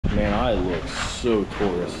Man, I look so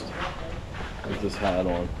tourist with this hat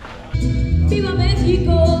on. Viva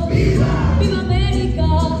Mexico! Viva! Viva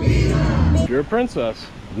America! Viva! If you're a princess,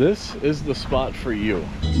 this is the spot for you.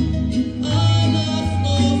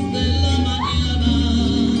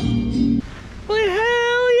 Well,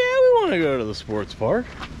 hell yeah, we want to go to the sports park.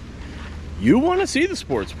 You want to see the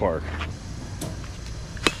sports park.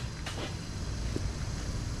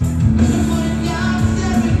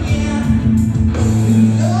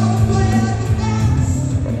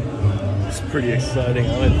 It's pretty exciting.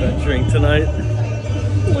 I'm adventuring tonight.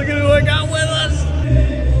 Look at who I got with us.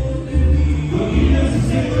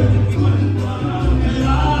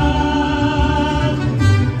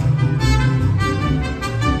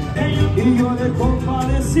 Y yo de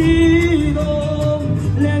compadecido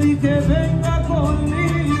le dije venga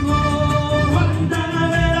conmigo.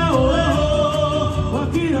 Guantanamera, oh,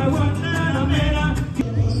 Guajira, Guantanamera.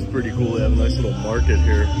 This is pretty cool. They have a nice little market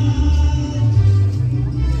here.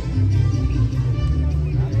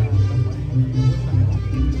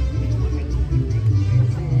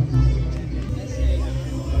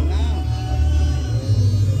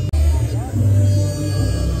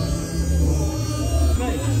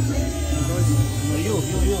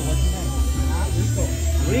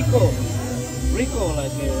 Rico,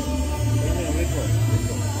 like Rico.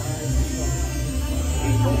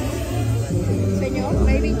 Señor,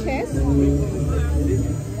 maybe chess.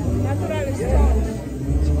 Natural strong.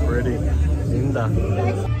 It's pretty. Linda.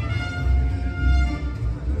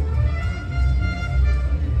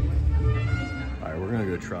 Alright, we're gonna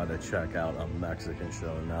go try to check out a Mexican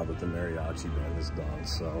show now that the mariachi band is done,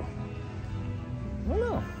 so I don't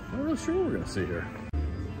know. I'm not really sure what we're gonna see here.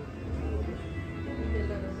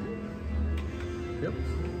 Yep.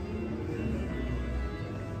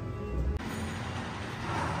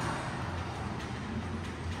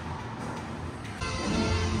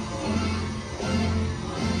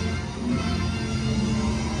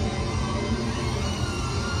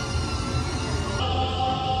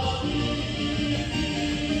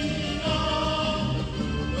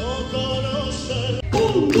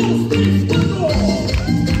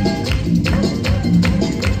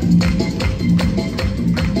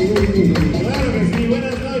 Claro que sí,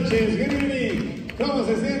 buenas noches, good evening. ¿Cómo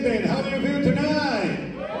se sienten? How do you feel tonight?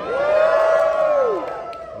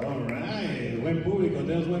 Alright, buen público,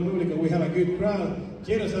 tenemos buen público, we have a good crowd.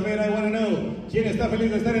 Quiero saber, I want to know, ¿quién está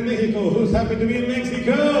feliz de estar en México? Who's happy to be in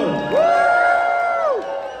Mexico?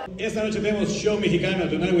 Esta noche tenemos show mexicano,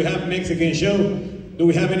 tonight we have Mexican show. Do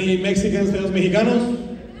we have any Mexicans, tenemos mexicanos?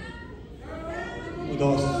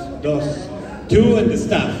 Dos. Two and the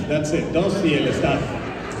staff, that's it, dos y el staff.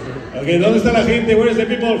 Okay, ¿dónde está la gente? Where's the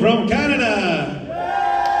people from Canada?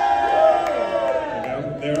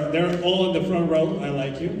 Okay, they're all in the front row. I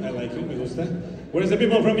like you, me gusta. Where's the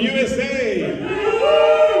people from USA?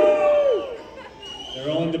 They're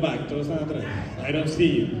all in the back, todos están atrás. I don't see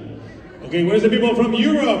you. Okay, where's the people from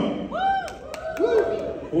Europe?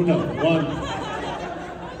 One.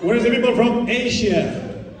 Where's the people from Asia?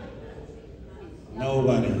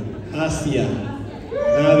 Nobody. Asia.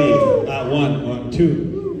 Nadie. One, two.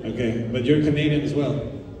 Okay, but you're Canadian as well.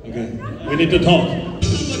 Okay, we need to talk.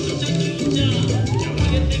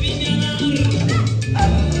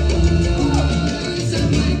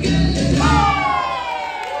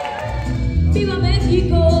 Viva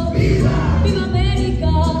México, viva, viva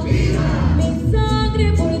América, viva, mi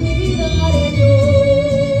sangre por ti daré yo.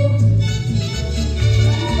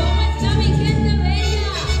 ¿Cómo está mi gente bella?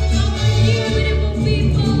 How are you, beautiful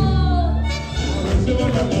people?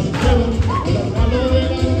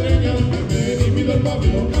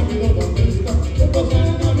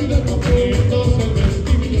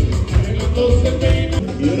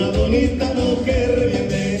 Y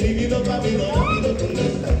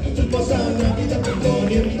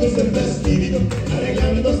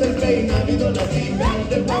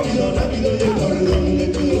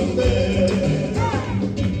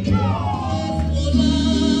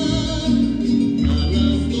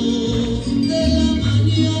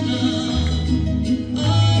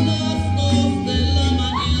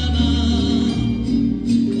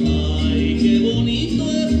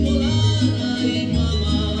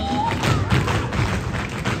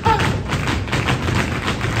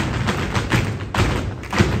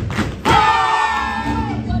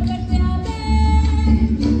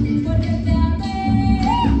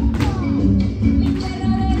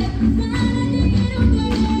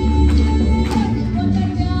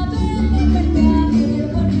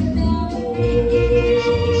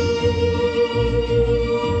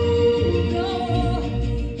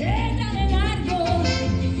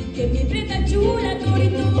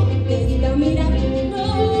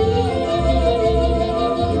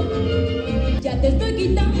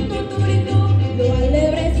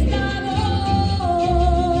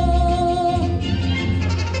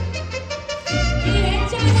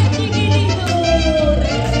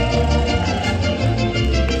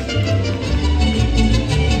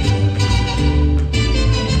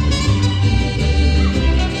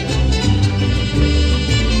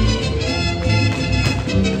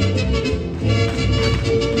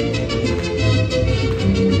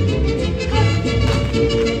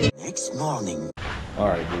morning. All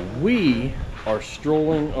right, we are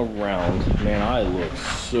strolling around. Man, I look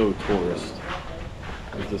so tourist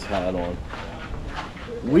with this hat on.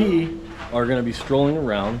 We are going to be strolling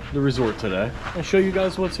around the resort today and show you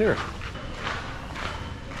guys what's here.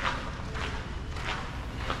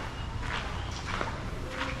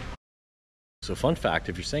 So fun fact,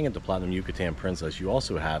 if you're staying at the Platinum Yucatan Princess, you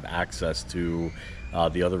also have access to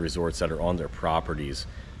the other resorts that are on their properties.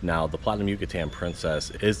 Now, the Platinum Yucatan Princess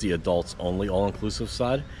is the adults only all-inclusive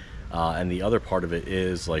side, and the other part of it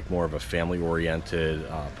is like more of a family-oriented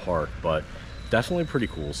park, but definitely pretty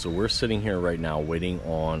cool. So we're sitting here right now waiting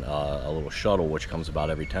on a little shuttle, which comes about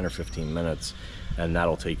every 10 or 15 minutes, and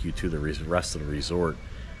that'll take you to the rest of the resort.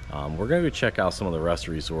 We're going to go check out some of the rest of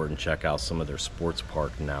the resort and check out some of their sports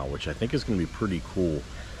park now, which I think is going to be pretty cool.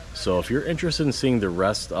 So if you're interested in seeing the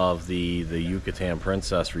rest of the Yucatan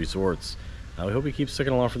Princess resorts, we hope you keep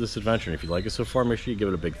sticking along for this adventure. And if you like it so far, make sure you give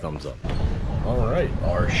it a big thumbs up. All right,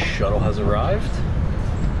 our shuttle has arrived.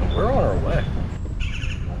 We're on our way.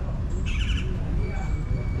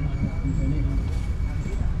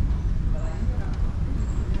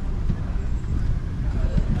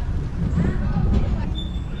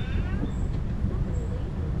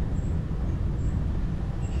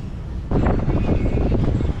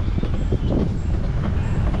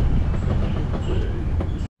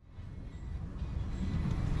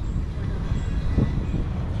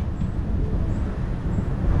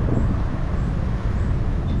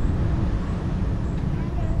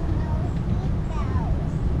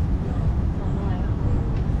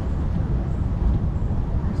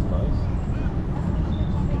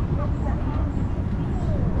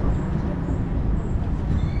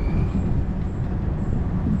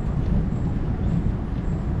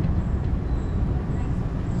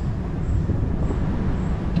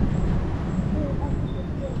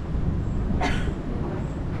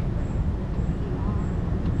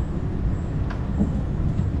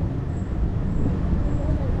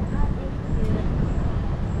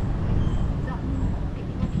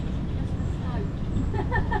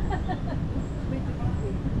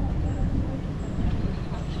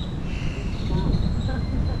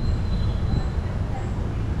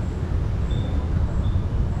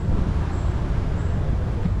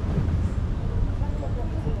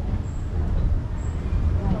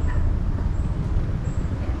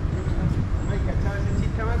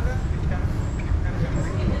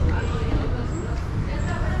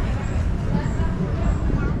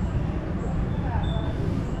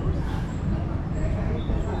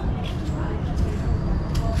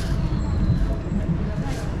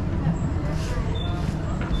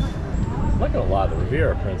 Not gonna lie, the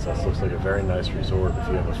Riviera Princess looks like a very nice resort if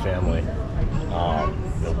you have a family.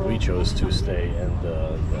 We chose to stay in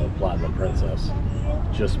the Platinum Princess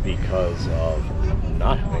just because of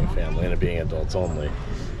not having a family and it being adults only.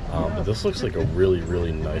 But this looks like a really,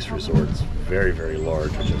 really nice resort. It's very, very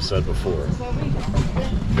large, which I've said before.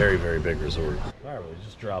 Very, very big resort. All right, we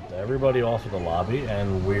just dropped everybody off at the lobby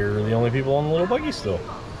and we're the only people on the little buggy still.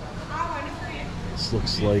 This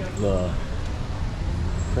looks like the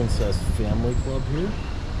Princess Family Club here.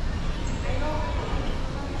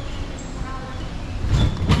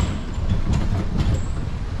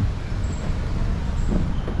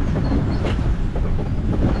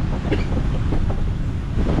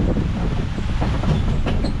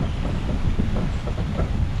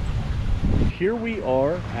 Here we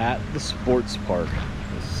are at the sports park.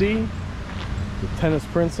 You see the Tennis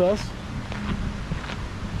Princess.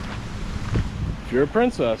 If you're a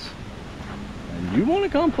princess and you want to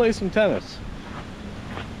come play some tennis,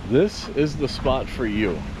 this is the spot for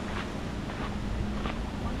you.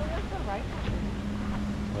 I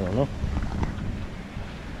don't know.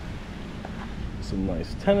 Some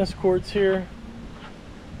nice tennis courts here.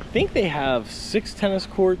 I think they have 6 tennis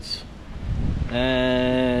courts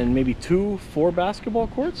and maybe 4 basketball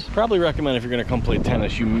courts. Probably recommend if you're going to come play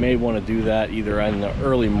tennis, you may want to do that either in the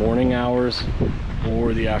early morning hours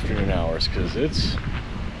or the afternoon hours, because it's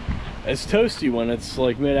toasty when it's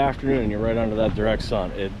like mid-afternoon and you're right under that direct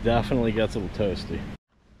sun. It definitely gets a little toasty.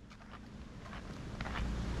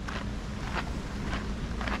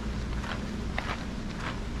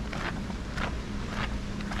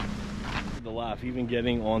 The laugh, even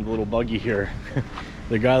getting on the little buggy here.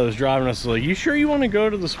 The guy that was driving us was like, "You sure you want to go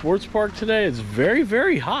to the sports park today? It's very,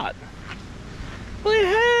 very hot." I'm like, hell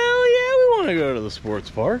yeah, we want to go to the sports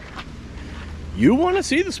park. You want to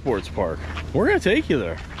see the sports park? We're going to take you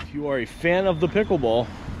there. If you are a fan of the pickleball,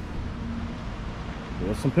 we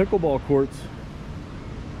have some pickleball courts.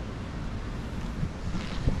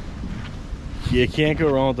 You can't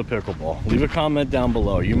go wrong with the pickleball. Leave a comment down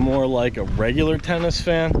below. You more like a regular tennis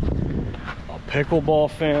fan pickleball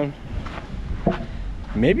fan.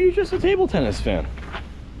 Maybe you're just a table tennis fan.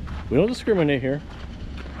 We don't discriminate here.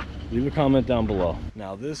 Leave a comment down below.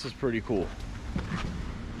 Now this is pretty cool.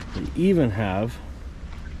 We even have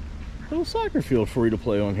a little soccer field for you to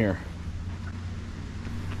play on here.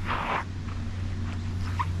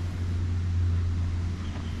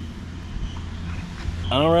 I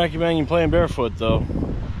don't recommend you playing barefoot though.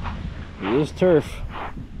 It is turf.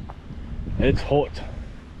 It's hot.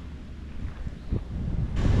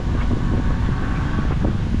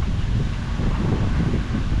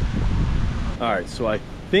 Alright, so I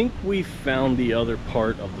think we found the other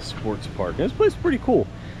part of the sports park. And this place is pretty cool.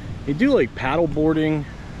 They do like paddle boarding,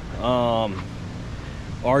 archery,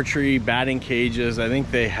 batting cages. I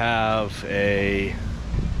think they have a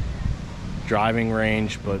driving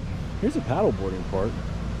range, but here's a paddle boarding part.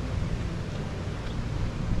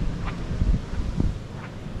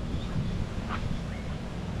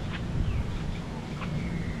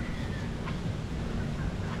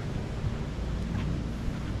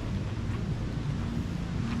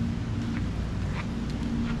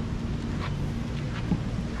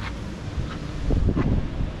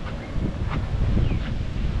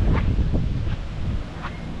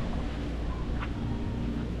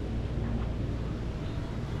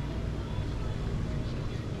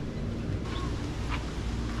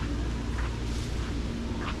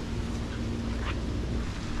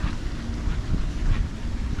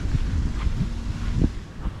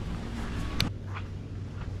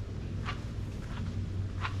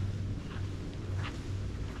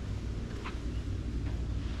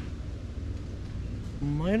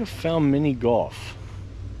 Might have found mini golf.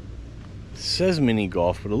 It says mini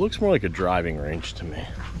golf, but it looks more like a driving range to me.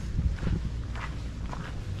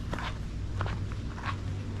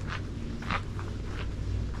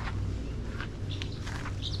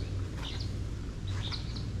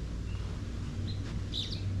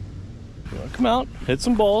 You want to come out, hit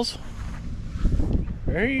some balls.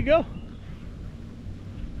 There you go.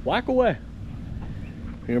 Whack away.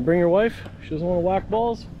 You gonna bring your wife? She doesn't want to whack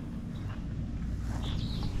balls?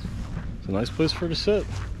 It's a nice place for her to sit.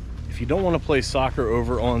 If you don't want to play soccer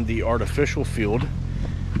over on the artificial field,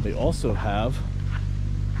 they also have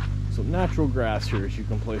some natural grass here that you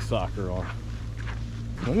can play soccer on.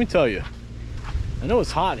 Let me tell you, I know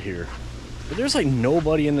it's hot here, but there's like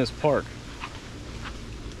nobody in this park.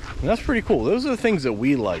 And that's pretty cool. Those are the things that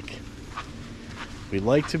we like. We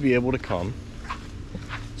like to be able to come,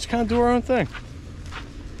 just kind of do our own thing.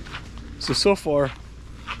 So far,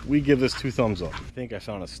 we give this 2 thumbs up. I think I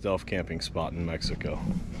found a stealth camping spot in Mexico.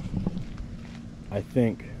 I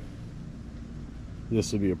think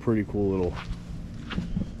this would be a pretty cool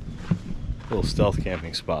little stealth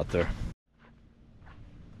camping spot there.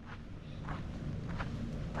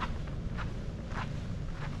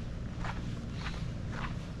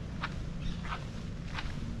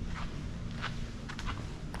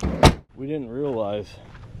 We didn't realize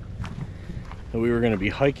that we were going to be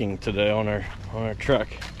hiking today on our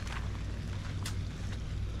trek.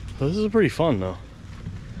 So this is pretty fun though.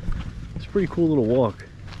 It's a pretty cool little walk.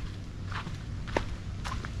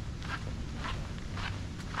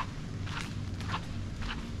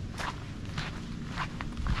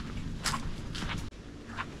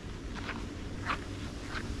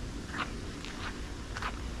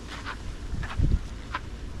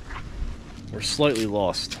 We're slightly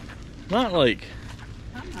lost. Not like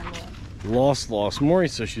lost. Maury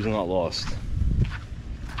says she's not lost.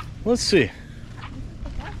 Let's see.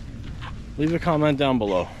 Leave a comment down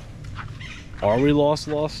below. Are we lost?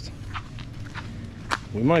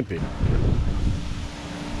 We might be.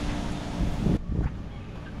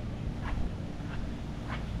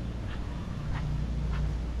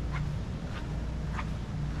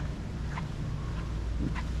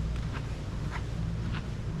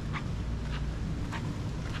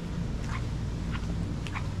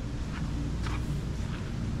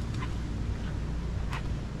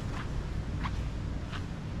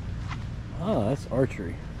 Ah, that's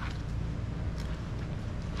archery.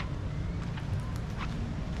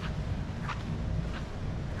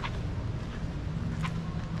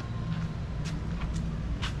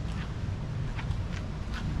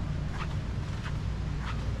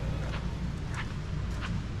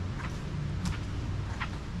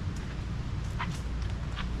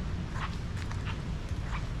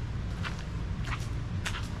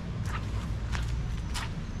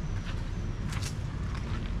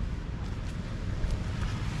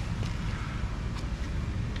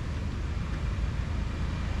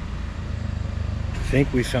 I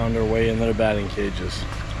think we found our way into the batting cages.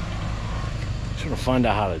 Just want to find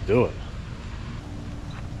out how to do it.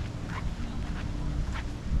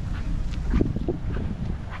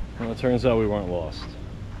 Well, it turns out we weren't lost.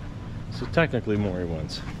 So technically Maury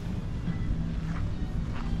wins.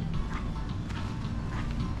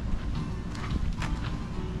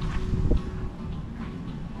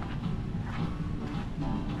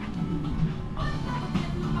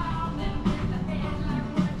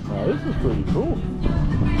 Now this is pretty cool.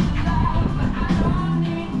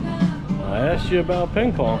 I asked you about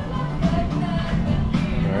ping pong.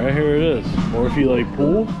 Alright, here it is. Or if you like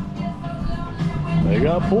pool, they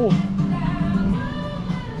got pool.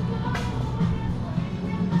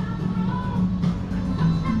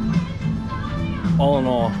 All in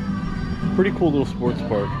all, pretty cool little sports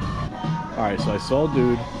park. Alright, so I saw a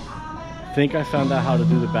dude. Think I found out how to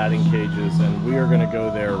do the batting cages, and we are going to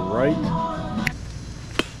go there right.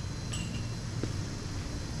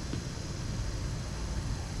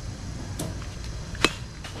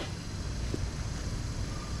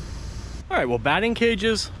 Alright, well, batting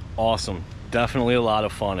cages, awesome. Definitely a lot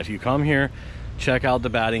of fun. If you come here, check out the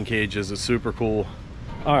batting cages. It's super cool.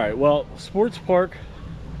 Alright, well, sports park.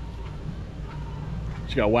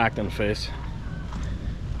 She got whacked in the face.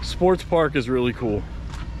 Sports park is really cool.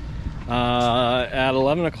 At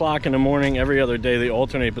 11 o'clock in the morning every other day, they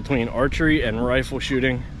alternate between archery and rifle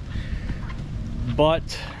shooting.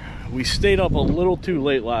 But we stayed up a little too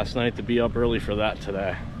late last night to be up early for that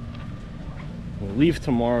today. We'll leave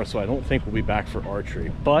tomorrow, so I don't think we'll be back for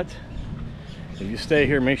archery. But if you stay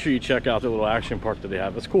here, make sure you check out the little action park that they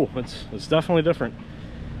have. It's cool. It's definitely different.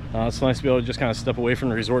 It's nice to be able to just kind of step away from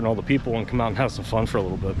the resort and all the people and come out and have some fun for a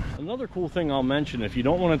little bit. Another cool thing I'll mention, if you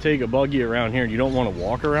don't want to take a buggy around here and you don't want to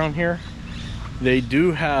walk around here, they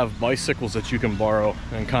do have bicycles that you can borrow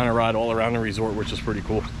and kind of ride all around the resort, which is pretty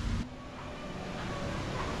cool.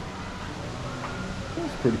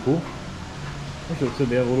 That's pretty cool. I should have said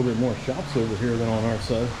they have a little bit more shops over here than on our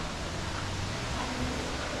side.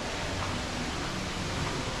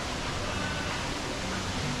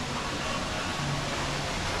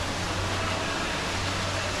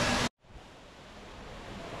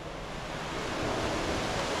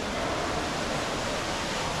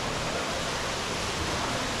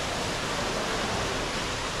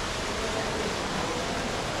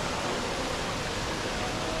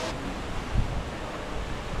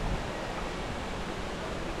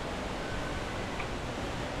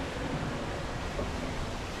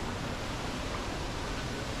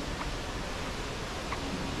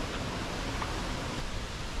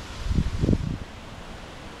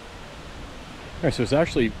 Alright, so it's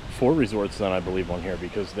actually 4 resorts then, I believe, on here,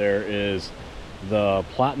 because there is the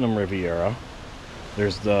Platinum Riviera,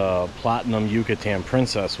 there's the Platinum Yucatan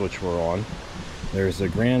Princess, which we're on, there's the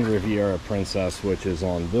Grand Riviera Princess, which is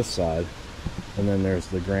on this side, and then there's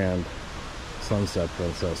the Grand Sunset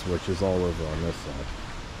Princess, which is all over on this side.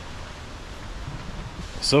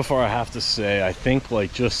 So far, I have to say, I think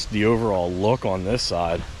like just the overall look on this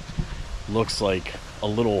side looks like a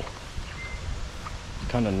little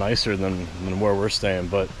kind of nicer than where we're staying,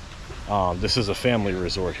 but this is a family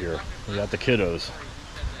resort here. We got the kiddos,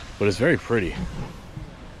 but it's very pretty.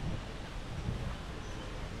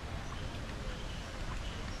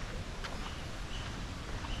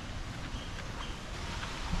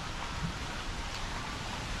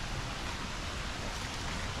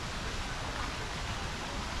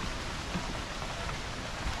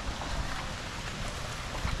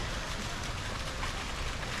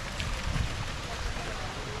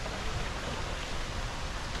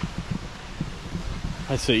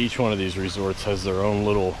 I'd say each one of these resorts has their own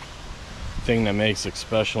little thing that makes it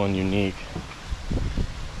special and unique.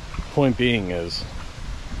 Point being is,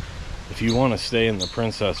 if you want to stay in the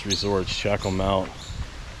Princess resorts, check them out.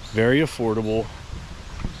 Very affordable.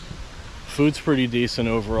 Food's pretty decent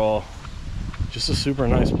overall. Just a super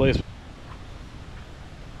nice place.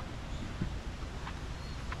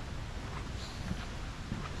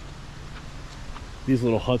 These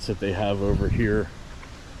little huts that they have over here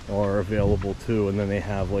are available too, and then they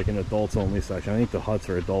have like an adults only section. I think the huts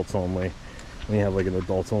are adults only, and they have like an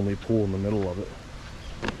adults only pool in the middle of it.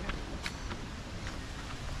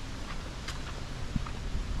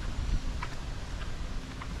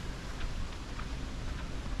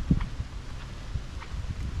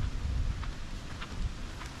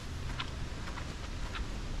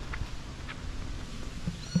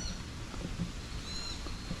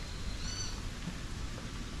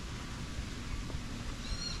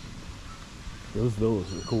 Those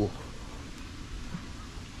villas are cool.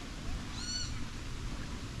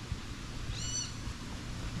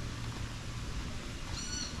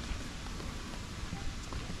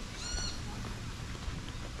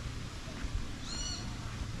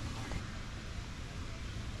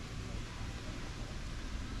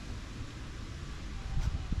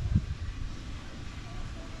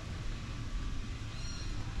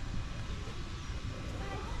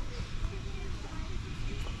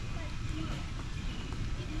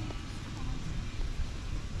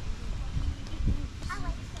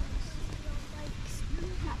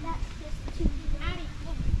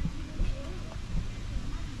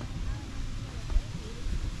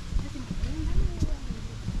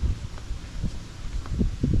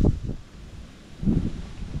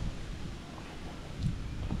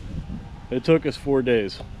 It took us 4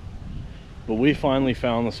 days, but we finally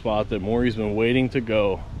found the spot that Maury's been waiting to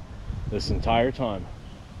go this entire time.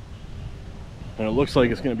 And it looks like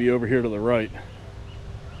it's going to be over here to the right,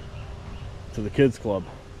 to the kids club.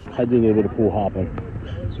 I did a little bit of pool hopping.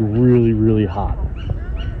 It's really, really hot.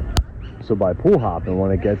 So by pool hopping,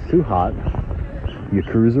 when it gets too hot, you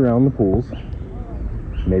cruise around the pools,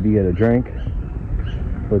 maybe get a drink,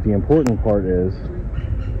 but the important part is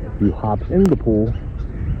you hop in the pool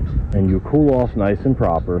and you cool off nice and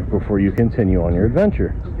proper before you continue on your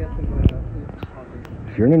adventure.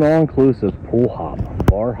 If you're in an all-inclusive, pool hop,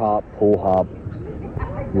 bar hop, pool hop,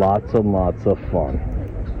 lots and lots of fun.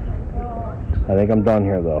 I think I'm done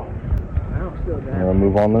here though. I'm gonna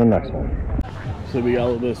move on to the next one. So we got a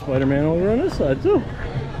little bit of Spider-Man over on this side too.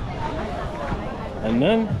 And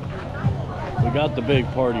then we got the big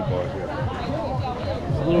party bar here.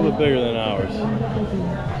 It's a little bit bigger than ours.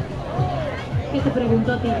 ¿Qué te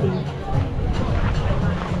preguntó Titi?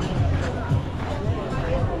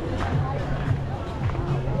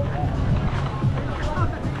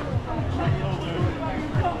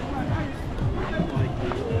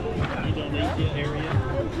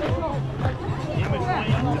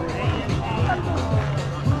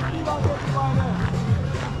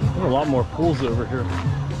 There are a lot more pools over here.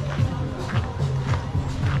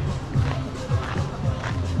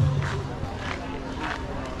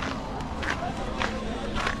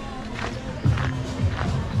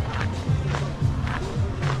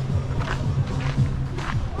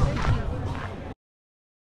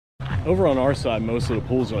 Over on our side, most of the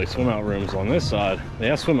pools are like swim out rooms. On this side, they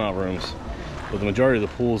have swim out rooms, but the majority of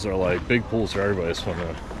the pools are like big pools for everybody to swim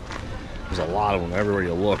in. There's a lot of them everywhere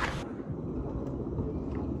you look.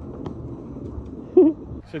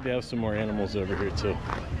 Looks like they have some more animals over here too.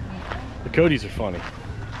 The Cody's are funny.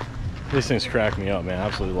 These things crack me up, man. I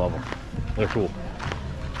absolutely love them. They're cool.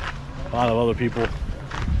 A lot of other people,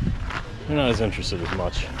 they're not as interested as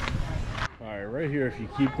much. All right, right here, if you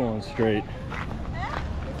keep going straight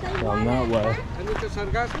down that way,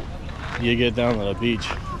 you get down to the beach.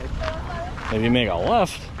 If you make a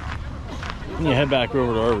left, then you head back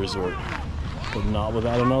over to our resort, but not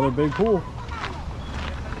without another big pool.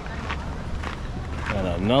 And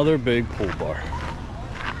another big pool bar.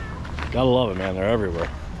 Gotta love it, man. They're everywhere.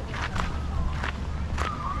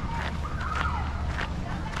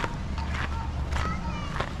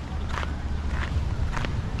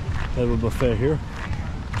 They have a buffet here.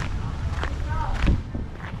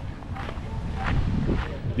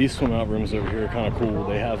 These swim out rooms over here are kind of cool.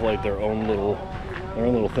 They have like their own little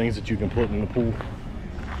things that you can put in the pool.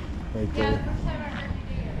 Right there.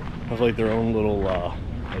 Have like their own little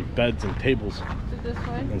like beds and tables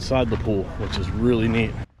inside the pool, which is really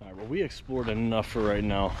neat. All right, well, we explored enough for right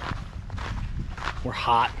now. We're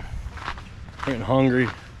hot, we're getting hungry.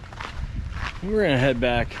 We're gonna head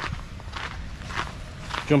back,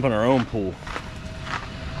 jump in our own pool.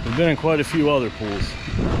 We've been in quite a few other pools.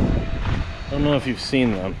 I don't know if you've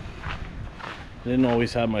seen them. I didn't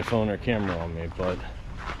always have my phone or camera on me, but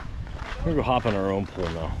we're gonna go hop in our own pool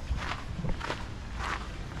now.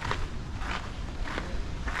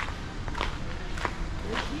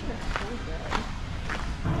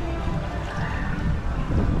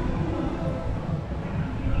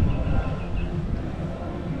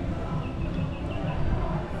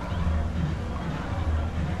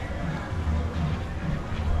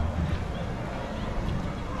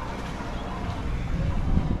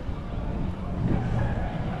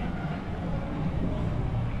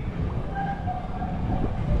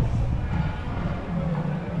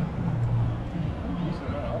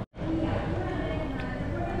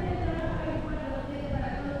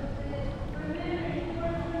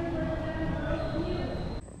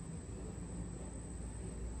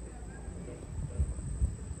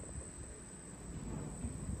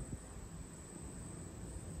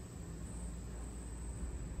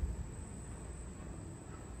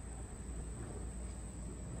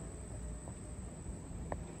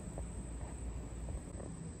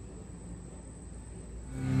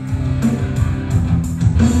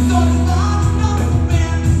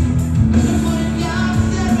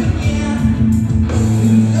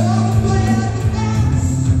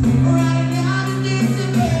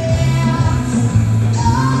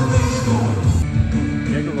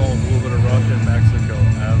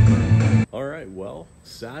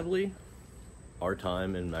 Sadly, our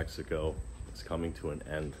time in Mexico is coming to an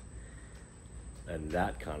end, and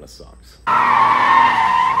that kind of sucks.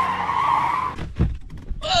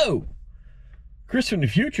 Oh, Chris from the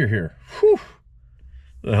future here. Whew,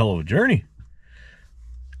 the hell of a journey.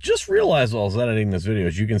 Just realized while I was editing this video,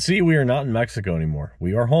 as you can see, we are not in Mexico anymore.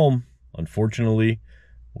 We are home. Unfortunately,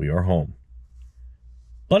 we are home.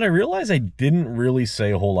 But I realized I didn't really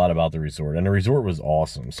say a whole lot about the resort, and the resort was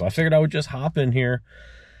awesome. So I figured I would just hop in here,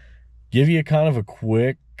 give you kind of a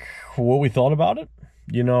quick what we thought about it.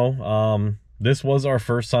 You know, this was our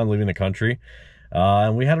first time leaving the country,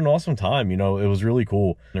 and we had an awesome time. You know, it was really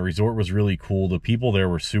cool. The resort was really cool. The people there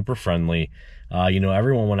were super friendly. You know,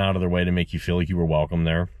 everyone went out of their way to make you feel like you were welcome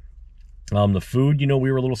there. The food, you know, we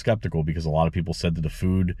were a little skeptical because a lot of people said that the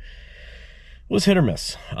food was hit or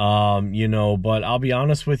miss, you know, but I'll be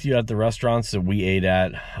honest with you, at the restaurants that we ate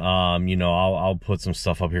at, you know, I'll put some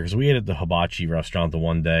stuff up here because we ate at the hibachi restaurant the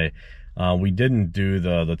one day. We didn't do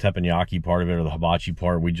the teppanyaki part of it or the hibachi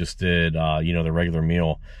part. We just did, you know, the regular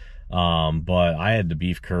meal. But I had the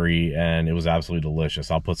beef curry and it was absolutely delicious.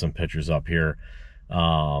 I'll put some pictures up here,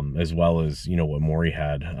 as well as, you know, what Maury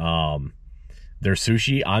had. Their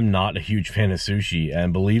sushi, I'm not a huge fan of sushi,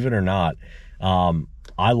 and believe it or not,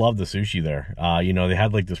 I love the sushi there. You know, they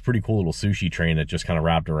had like this pretty cool little sushi train that just kind of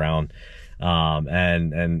wrapped around,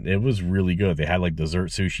 and it was really good. They had like dessert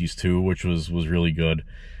sushis too, which was really good.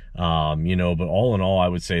 You know, but all in all, I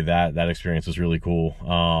would say that experience was really cool.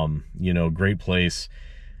 You know, great place.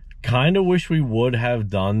 Kind of wish we would have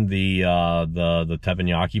done the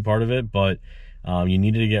teppanyaki part of it, but you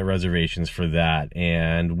needed to get reservations for that,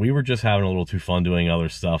 and we were just having a little too fun doing other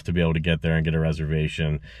stuff to be able to get there and get a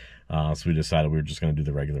reservation. So we decided we were just going to do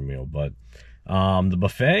the regular meal. But the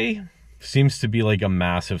buffet seems to be like a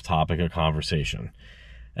massive topic of conversation,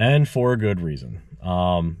 and for a good reason.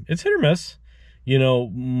 It's hit or miss. You know,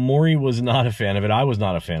 Maury was not a fan of it. I was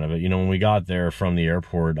not a fan of it. You know, when we got there from the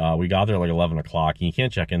airport, we got there like 11 o'clock, and you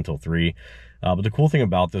can't check in until 3. But the cool thing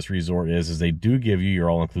about this resort is they do give you your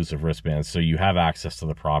all-inclusive wristbands, so you have access to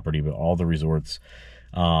the property, but all the resorts,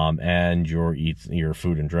 and your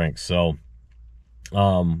food and drinks. So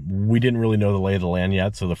we didn't really know the lay of the land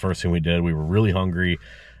yet, so the first thing we did, we were really hungry.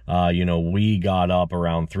 You know, we got up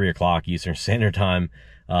around 3 o'clock Eastern Standard Time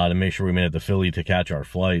to make sure we made it to Philly to catch our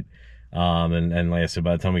flight. And like I said,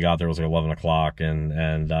 by the time we got there, it was like 11 o'clock,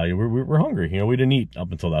 and we're hungry. You know, we didn't eat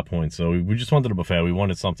up until that point, so we just wanted a buffet. We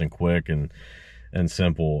wanted something quick and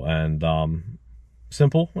simple, and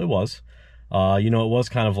simple it was. You know, it was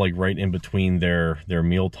kind of like right in between their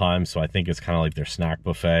meal time, so I think it's kind of like their snack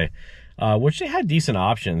buffet, which they had decent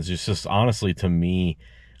options. It's just honestly, to me,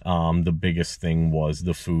 the biggest thing was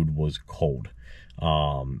the food was cold.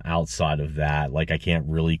 Outside of that, like, I can't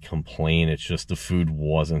really complain. It's just the food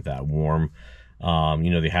wasn't that warm.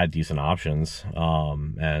 You know, they had decent options,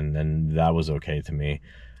 and that was okay to me.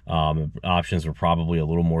 Options were probably a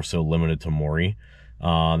little more so limited to Maury,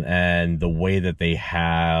 and the way that they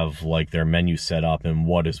have like their menu set up and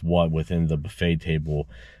what is what within the buffet table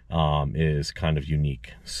is kind of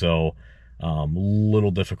unique. So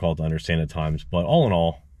little difficult to understand at times, but all in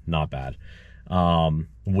all, not bad.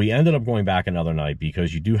 We ended up going back another night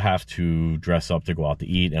because you do have to dress up to go out to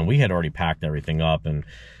eat, and we had already packed everything up, and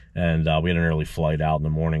we had an early flight out in the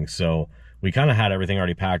morning, so we kind of had everything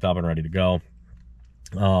already packed up and ready to go.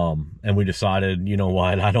 And we decided, you know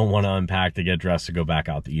what, I don't want to unpack to get dressed to go back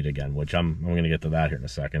out to eat again, which I'm going to get to that here in a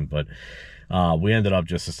second. But we ended up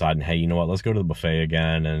just deciding, hey, you know what, let's go to the buffet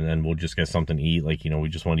again, and we'll just get something to eat. Like, you know, we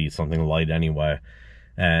just want to eat something light anyway.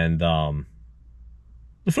 And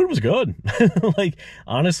the food was good. Like,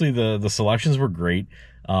 honestly, the selections were great.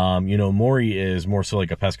 You know, Maury is more so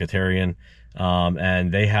like a pescatarian,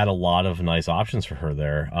 and they had a lot of nice options for her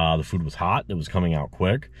there. The food was hot. It was coming out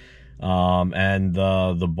quick. And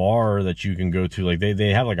the bar that you can go to, like,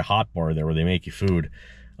 they have like a hot bar there where they make you food.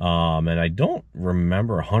 And I don't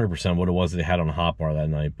remember 100% what it was that they had on the hot bar that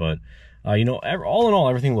night, but, you know, all in all,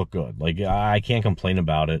 everything looked good. Like, I can't complain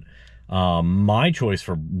about it. My choice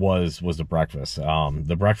was the breakfast.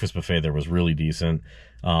 The breakfast buffet there was really decent.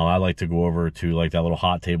 I like to go over to like that little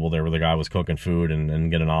hot table there where the guy was cooking food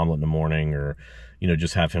and get an omelet in the morning, or, you know,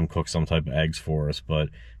 just have him cook some type of eggs for us. But,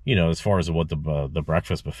 you know, as far as what the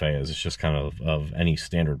breakfast buffet is, it's just kind of any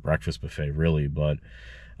standard breakfast buffet really. But,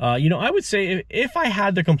 you know, I would say if I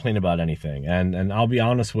had to complain about anything, and I'll be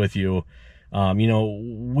honest with you, you know,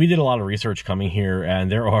 we did a lot of research coming here,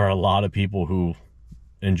 and there are a lot of people who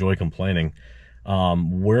enjoy complaining.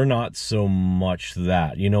 We're not so much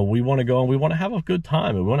that. You know, we want to go and we want to have a good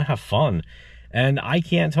time, and we want to have fun, and I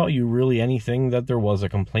can't tell you really anything that there was a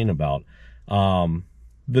complaint about.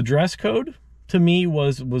 The dress code to me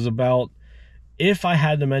was about, if I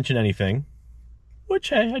had to mention anything, which,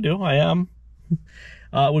 hey, I am,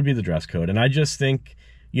 would be the dress code. And I just think,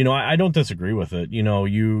 you know, I don't disagree with it. You know,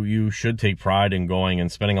 you should take pride in going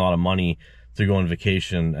and spending a lot of money to go on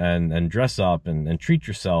vacation and dress up and treat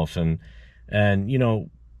yourself, and you know,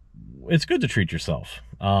 it's good to treat yourself,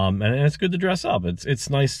 and it's good to dress up. It's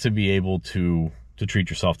nice to be able to to treat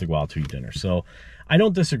yourself to go out to eat dinner. So I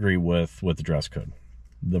don't disagree with the dress code.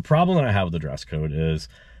 The problem that I have with the dress code is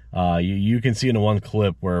you can see in the one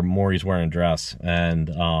clip where Maury's wearing a dress, and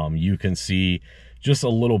you can see just a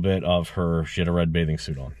little bit of her. She had a red bathing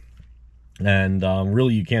suit on. And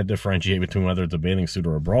really, you can't differentiate between whether it's a bathing suit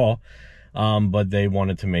or a bra. But they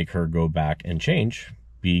wanted to make her go back and change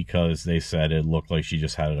because they said it looked like she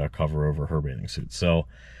just had a cover over her bathing suit. So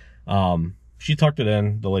she tucked it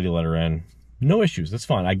in. The lady let her in. No issues. That's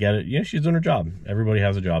fine. I get it. Yeah, she's doing her job. Everybody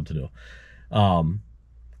has a job to do.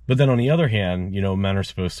 But then on the other hand, you know, men are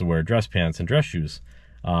supposed to wear dress pants and dress shoes.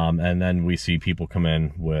 And then we see people come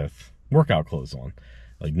in with workout clothes on,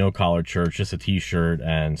 like no collared shirt, just a t-shirt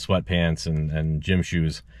and sweatpants and gym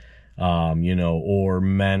shoes. You know, or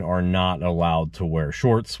men are not allowed to wear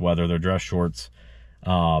shorts, whether they're dress shorts.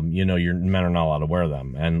 You know, men are not allowed to wear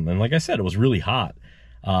them. And like I said, it was really hot.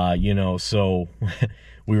 You know, so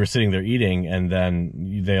we were sitting there eating, and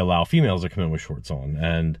then they allow females to come in with shorts on.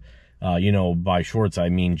 And, you know, by shorts, I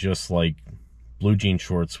mean just like blue jean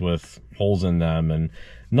shorts with holes in them, and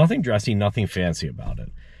nothing dressy, nothing fancy about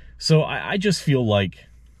it. So I just feel like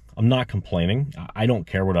I'm not complaining. I don't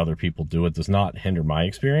care what other people do. It does not hinder my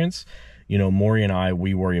experience. You know, Maury and I,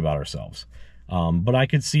 we worry about ourselves. But I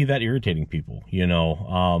could see that irritating people, you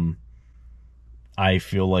know. I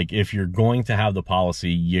feel like if you're going to have the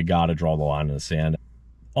policy, you got to draw the line in the sand.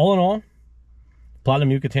 All in all,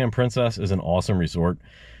 Platinum Yucatan Princess is an awesome resort.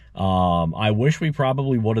 I wish we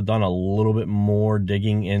probably would have done a little bit more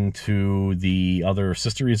digging into the other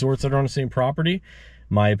sister resorts that are on the same property.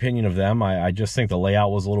 My opinion of them, I just think the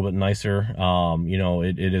layout was a little bit nicer. You know,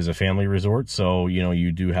 it is a family resort, so, you know,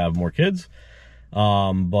 you do have more kids.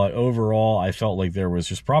 But overall, I felt like there was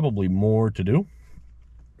just probably more to do.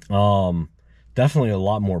 Definitely a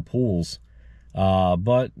lot more pools.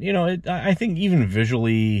 But, you know, I think even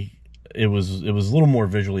visually, it was a little more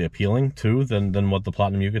visually appealing, too, than what the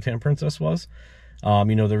Platinum Yucatan Princess was.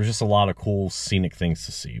 You know, there was just a lot of cool scenic things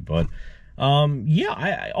to see. But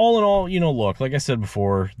yeah, all in all, you know, look, like I said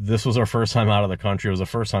before, this was our first time out of the country. It was the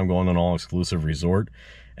first time going to an all-exclusive resort,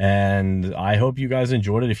 and I hope you guys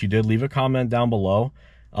enjoyed it. If you did, leave a comment down below.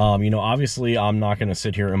 You know, obviously, I'm not going to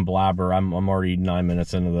sit here and blabber. I'm already 9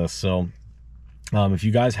 minutes into this, so if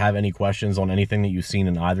you guys have any questions on anything that you've seen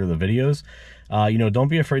in either of the videos, you know, don't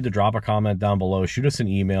be afraid to drop a comment down below. Shoot us an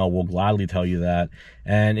email. We'll gladly tell you that.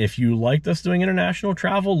 And if you liked us doing international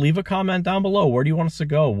travel, leave a comment down below. Where do you want us to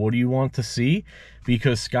go? What do you want to see?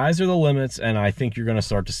 Because skies are the limits, and I think you're going to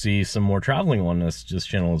start to see some more traveling on this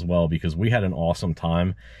channel as well, because we had an awesome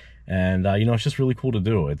time. And, you know, it's just really cool to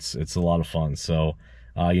do. It's a lot of fun. So,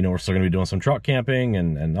 you know, we're still going to be doing some truck camping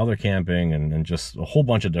and other camping and just a whole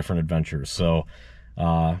bunch of different adventures. So,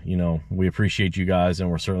 you know, we appreciate you guys, and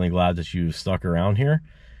we're certainly glad that you stuck around here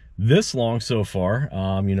this long so far.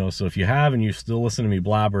 You know, so if you have and you still listen to me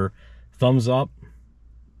blabber, thumbs up,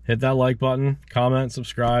 hit that like button, comment,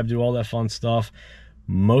 subscribe, do all that fun stuff.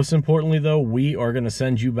 Most importantly, though, we are going to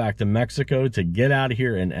send you back to Mexico to get out of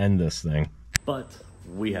here and end this thing. But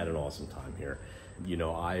we had an awesome time here. You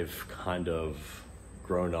know, I've kind of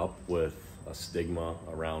grown up with a stigma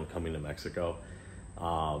around coming to Mexico,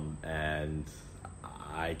 and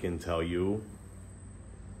I can tell you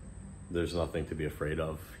there's nothing to be afraid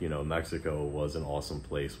of. You know, Mexico was an awesome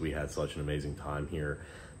place. We had such an amazing time here.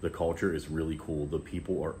 The culture is really cool. The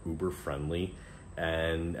people are uber friendly,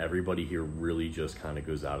 and everybody here really just kind of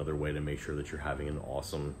goes out of their way to make sure that you're having an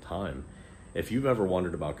awesome time. If you've ever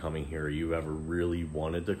wondered about coming here, or you ever really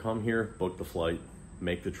wanted to come here, book the flight,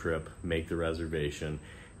 make the trip, make the reservation,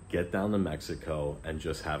 get down to Mexico, and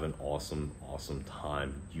just have an awesome, awesome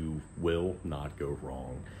time. You will not go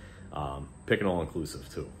wrong. Pick an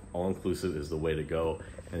all-inclusive too. All-inclusive is the way to go.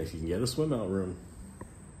 And if you can get a swim out room,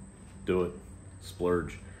 do it.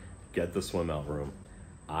 Splurge. Get the swim out room.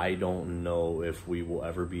 I don't know if we will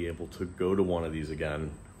ever be able to go to one of these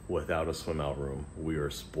again without a swim out room. We are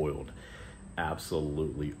spoiled.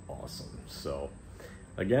 Absolutely awesome. So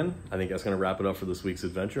again, I think that's going to wrap it up for this week's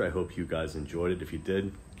adventure. I hope you guys enjoyed it. If you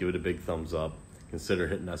did, give it a big thumbs up. Consider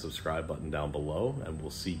hitting that subscribe button down below, and we'll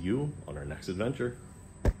see you on our next adventure.